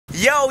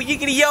Yo,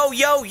 yiggity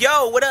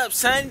yo, what up,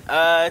 son?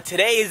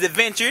 Today's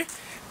adventure,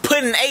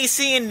 putting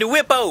AC in the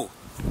whippo.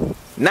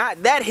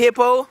 Not that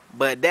hippo,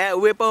 but that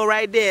whippo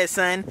right there,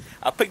 son.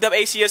 I picked up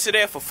AC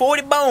yesterday for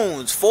 40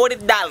 bones,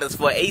 $40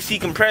 for AC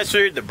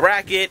compressor, the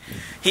bracket.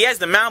 He has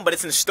the mount, but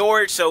it's in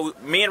storage, so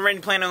me and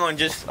Randy planning on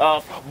just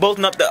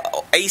bolting up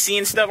the AC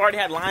and stuff. Already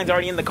had lines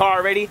already in the car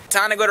already.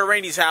 Time to go to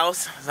Randy's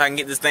house so I can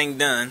get this thing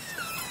done.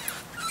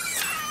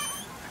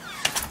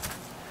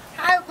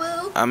 Hi,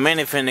 Boo. I'm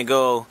finna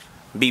go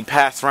be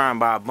passed around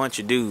by a bunch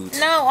of dudes.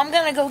 No, I'm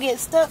gonna go get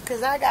stuck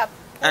because I got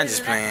poison. I'm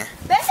just playing.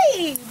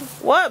 Babe!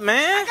 What,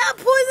 man? I got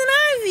poison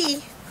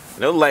ivy.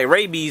 They look like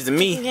rabies to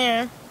me.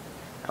 Yeah.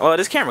 Well,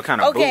 this camera kind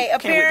of Okay,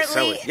 Can't wait to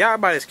sell apparently, it. Y'all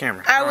buy this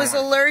camera. I was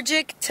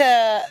allergic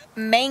to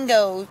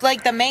mango,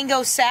 like the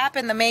mango sap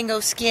and the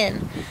mango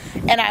skin.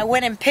 And I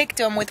went and picked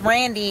them with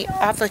Randy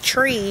off a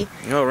tree.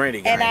 No,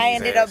 Randy got and I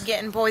his ended ass. up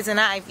getting poison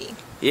ivy.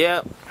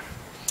 Yep.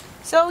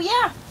 So,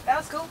 yeah, that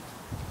was cool.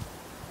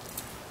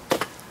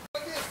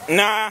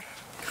 Nah.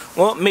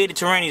 Well, made it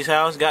to Randy's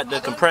house, got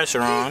the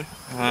compressor on.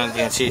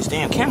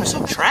 Damn, camera's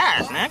so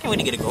trash, man. I can't wait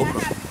to get a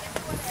GoPro.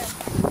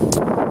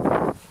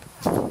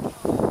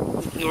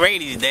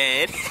 Randy's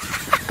dad.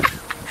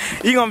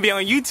 You gonna be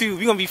on YouTube.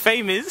 You gonna be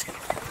famous.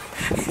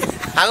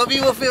 I gonna be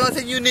more famous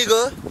than you,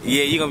 nigga.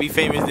 Yeah, you gonna be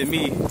famous than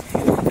me.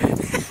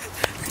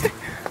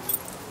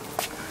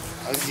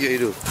 I'll see what you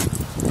do.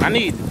 I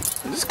need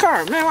this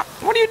car, man.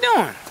 What are you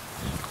doing?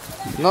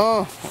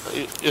 No,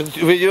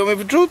 you don't make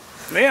the truth?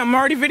 Yeah, I'm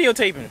already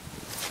videotaping.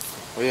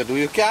 Oh yeah, do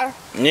your car?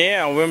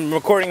 Yeah, I'm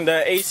recording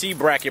the AC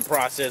bracket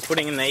process,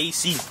 putting in the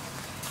AC.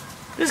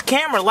 This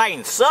camera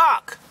lighting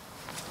suck.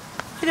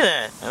 Look at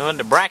that. I put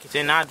the brackets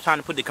in, now I'm trying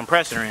to put the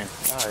compressor in.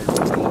 Alright.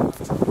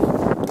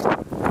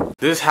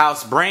 This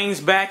house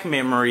brings back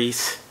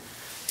memories.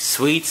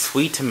 Sweet,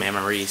 sweet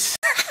memories.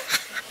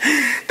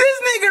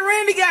 This nigga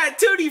Randy got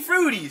Tutti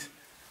Fruities.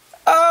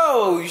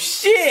 Oh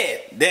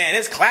shit. Damn,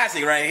 this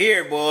classic right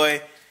here, boy.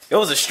 It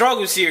was a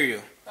struggle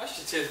cereal. That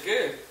shit tastes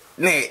good.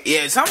 Nigga,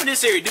 yeah, some of this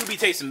cereal do be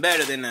tasting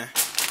better than the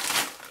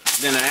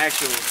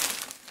actual.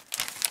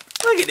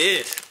 Look at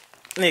this.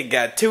 Nigga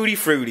got Tutti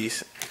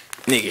Fruities.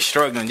 Nigga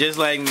struggling just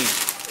like me.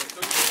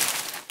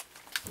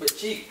 But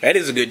cheap. That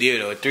is a good deal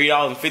though.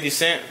 $3.50. 50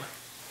 cents,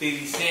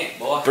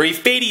 boy.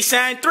 $3.50,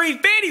 son.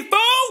 $3.50,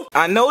 fool!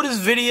 I know this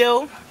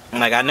video.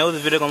 I know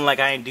this video gonna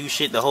I ain't do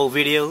shit the whole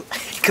video.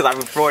 Cause I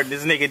recorded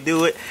this nigga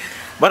do it.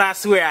 But I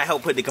swear I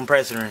helped put the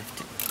compressor in.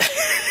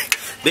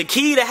 The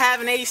key to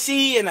having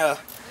AC and a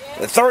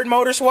third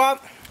motor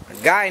swap, a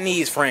guy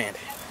needs friend.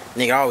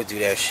 Nigga always do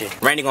that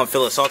shit. Randy gonna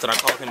feel assaulted. I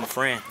called him a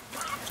friend.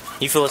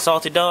 You feel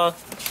assaulted, dog?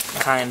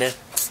 Kinda.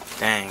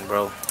 Dang,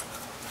 bro.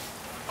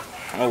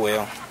 Oh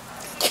well.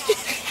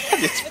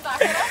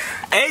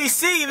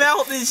 AC, man. I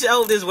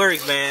hope this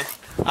works, man.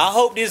 I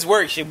hope this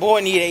works. Your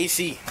boy need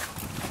AC.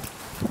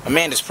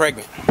 Amanda's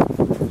pregnant.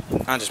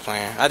 I'm just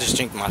playing. I just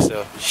jinxed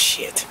myself.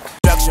 Shit.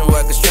 Construction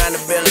workers trying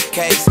to build a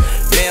case.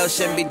 Male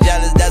shouldn't be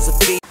jealous, that's a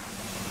feat.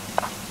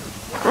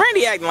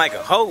 Randy acting like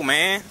a hoe,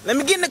 man. Let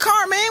me get in the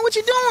car, man. What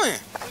you doing?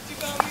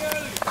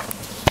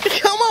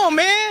 Come on,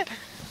 man.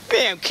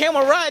 Damn,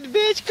 camera ride,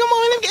 bitch. Come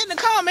on, let me get in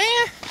the car,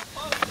 man.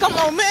 Come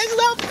on, man.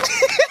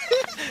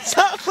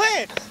 Stop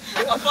playing.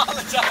 I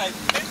apologize,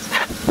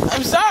 bitch.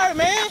 I'm sorry,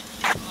 man.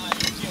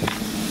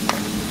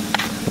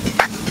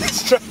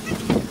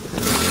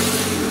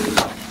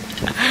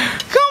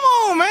 Come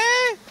on,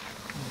 man.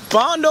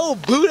 Bondo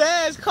boot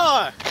ass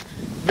car.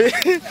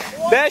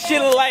 That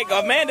shit look like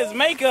Amanda's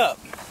makeup.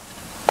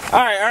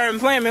 Alright, I'm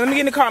playing, man. Let me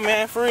get in the car,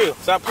 man. For real.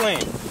 Stop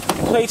playing.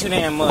 You play too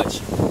damn much.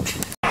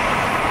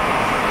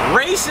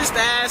 Racist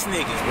ass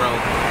niggas, bro.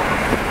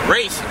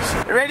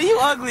 Racist. Randy, you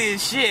ugly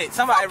as shit.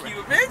 Somebody. Fuck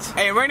you, bitch.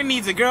 Hey, Randy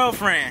needs a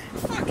girlfriend.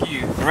 Fuck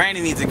you. Randy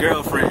needs a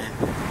girlfriend.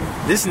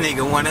 This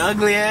nigga one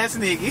ugly ass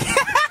nigga.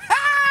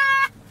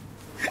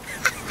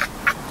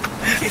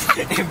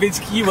 Hey, bitch,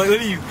 you like,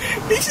 look at you.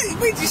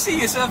 Bitch, you see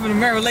yourself in the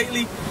mirror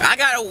lately? I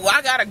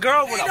got a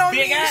girl with a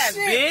big ass,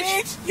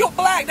 bitch. You're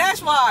black,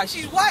 that's why.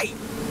 She's white.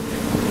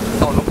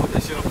 Oh, don't put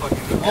that shit on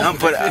fucking. I'm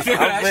put. That's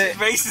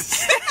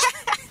racist.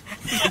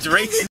 It's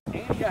racist.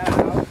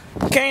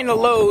 Came to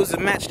Lowe's to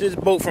match this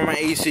bolt for my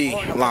AC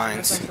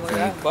lines.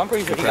 But I'm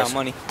pretty sure he got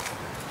money.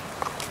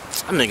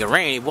 That nigga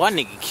Randy, boy, that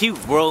nigga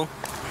cute, bro.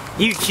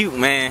 You cute,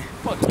 man.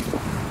 Fuck you.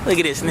 Look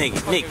at this nigga.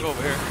 Nigga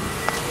over here.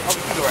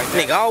 Right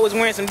there. Nigga always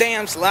wearing some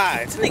damn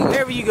slides. Nigga,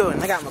 wherever you go,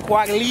 and I got my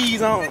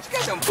quagglies on. Bitch, you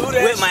got some boot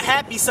With ass my shit.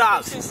 happy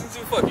socks. Since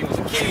you fucking was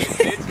a kid,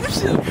 bitch. That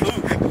shit a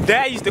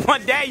boot.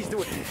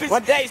 My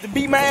dad used to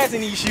beat my ass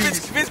in these shoes.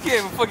 Bitch can't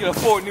even fucking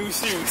afford new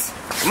shoes.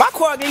 My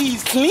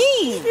quagglies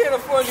clean. He can't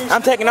afford new shoes.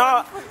 I'm taking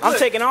all He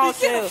can't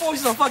sales. afford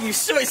some fucking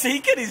shorts, so he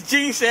cut his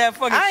jeans to have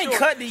fucking I ain't shorts.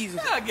 cut these.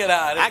 Get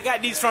out of here. I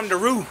got these from the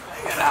roof.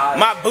 Get out of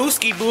My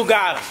Booski Boo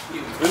got them.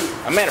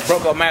 I made a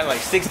broke up match like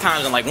 6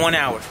 times in like 1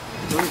 hour.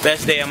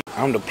 Best day of my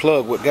I'm the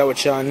plug. Got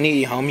what y'all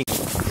need, homie.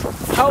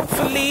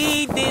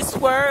 Hopefully this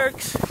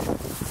works.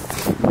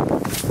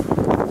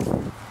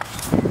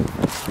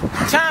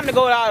 Time to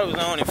go to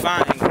AutoZone and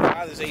find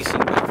this AC.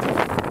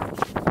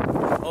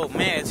 Oh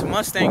man, it's a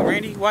Mustang,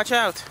 Randy. Watch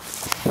out.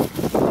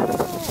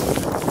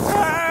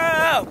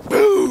 Ah,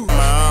 boom.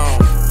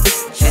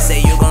 She say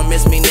you gon'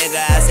 miss me, nigga.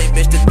 I say,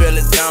 bitch, the thrill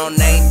is gone.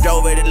 They ain't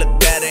drove it, it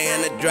look better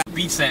in the drive.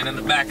 Beat saying in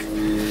the back.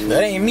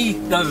 That ain't me.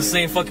 That was the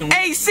same fucking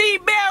AC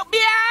belt,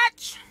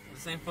 bitch. The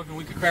same fucking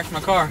week I crashed my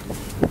car.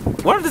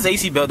 What if this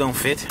AC belt don't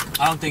fit?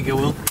 I don't think it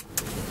will.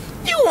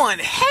 You one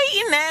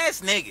hating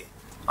ass nigga.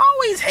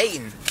 Always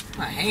hating.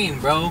 I hating,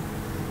 bro.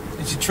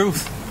 It's the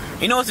truth.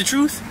 You know what's the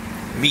truth?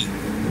 Me.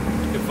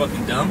 You're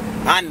fucking dumb.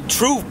 I'm the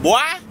truth,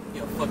 boy.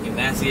 You're fucking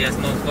nasty ass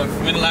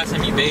motherfucker. When the last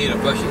time you bathed or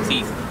brushed your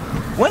teeth?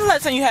 When's the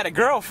last time you had a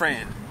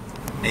girlfriend?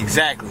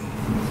 Exactly.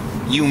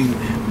 You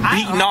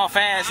beating off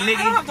ass nigga.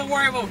 I don't have to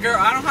worry about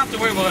I don't have to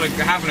worry about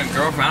having a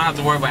girlfriend. I don't have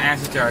to worry about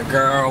answering to a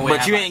girl.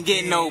 But you ain't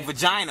getting no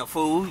vagina,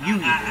 fool.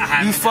 You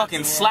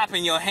fucking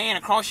slapping your hand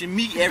across your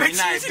meat every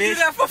night, bitch. You do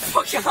that for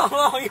fucking how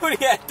long? You only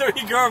had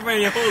 30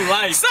 girlfriends your whole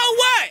life. So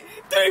what?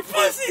 30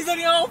 pussies on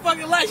your whole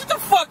fucking life. Shut the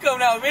fuck up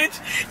now,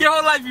 bitch. Your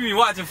whole life you been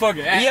watching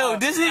fucking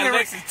this nigga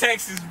Alexis,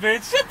 Texas,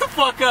 bitch. Shut the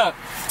fuck up.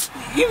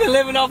 You been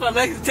living off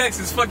Alexis,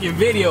 Texas fucking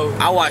video.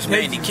 I watch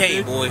Mandy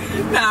K, boy.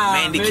 Nah,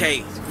 Mandy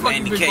K.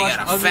 Mandy K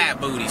got a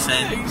fat booty,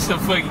 son. You shut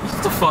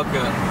the fuck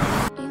up.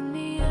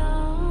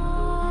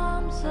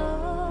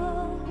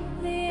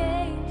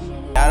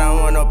 I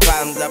don't want no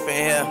problems up in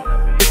here.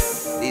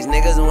 These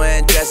niggas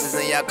wearing dresses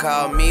and y'all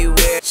call me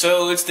weird.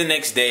 So it's the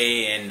next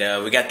day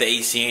and we got the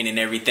AC in and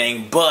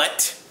everything,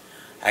 but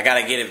I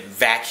gotta get it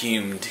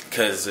vacuumed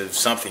because of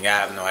something. I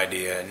have no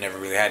idea. I never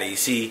really had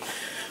AC.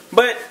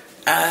 But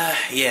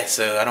yeah,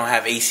 so I don't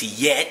have AC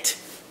yet.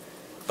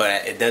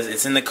 But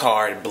it's in the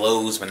car. It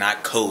blows, but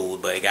not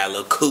cold. But it got a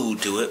little cool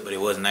to it. But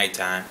it was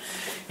nighttime.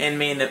 And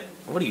man,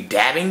 what are you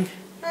dabbing?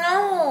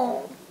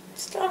 No,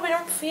 stop! I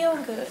don't feel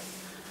good.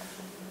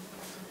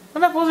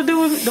 What am I supposed to do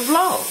with the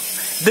vlog?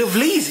 The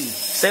vleezy.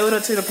 Say what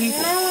up to the people.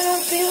 No, I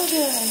don't feel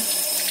good.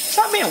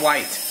 Stop being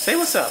white. Say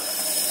what's up.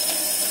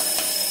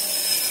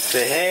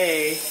 Say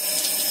hey.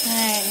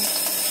 Hey.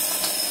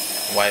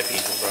 White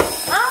people, bro.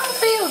 I don't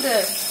feel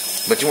good.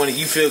 But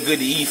you feel good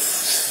to eat.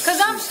 Cause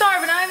I'm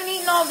starving. I haven't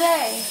eaten all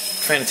day.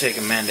 I'm trying to take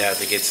Amanda out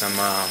to get some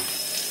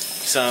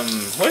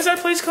what is that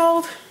place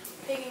called?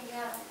 Pig and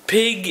cattle.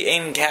 Pig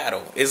and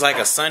Cattle. It's like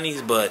a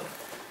Sonny's, but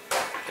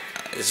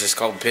it's just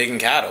called Pig and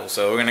Cattle.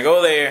 So we're gonna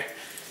go there,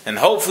 and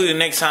hopefully the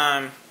next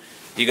time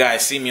you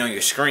guys see me on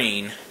your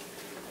screen,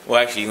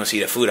 well, actually you're gonna see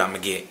the food I'm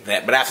gonna get.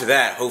 But after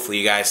that, hopefully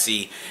you guys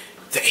see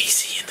the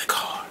AC in the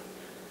car.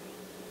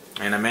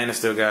 And Amanda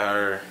still got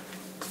her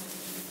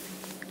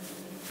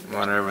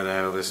whatever the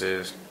hell this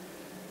is.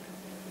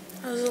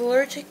 I was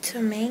allergic to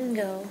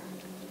mango.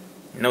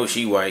 No,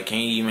 she white.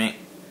 Can't eat man.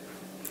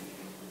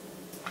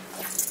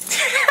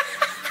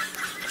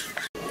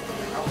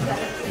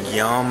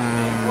 Yum.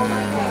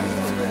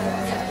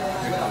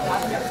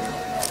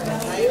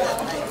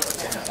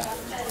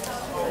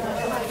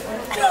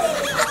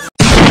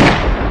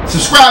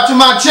 Subscribe to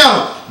my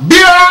channel,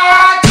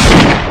 bitch!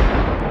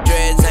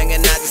 Dreads hanging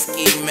out the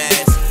ski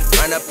mask.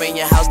 Run up in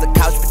your house, the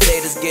couch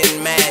potatoes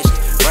getting mashed.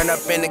 Run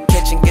up in the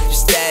kitchen, get your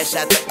stash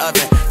out the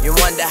oven. You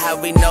wonder how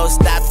we know,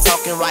 stop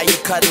talking while you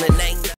cuddling. Ain't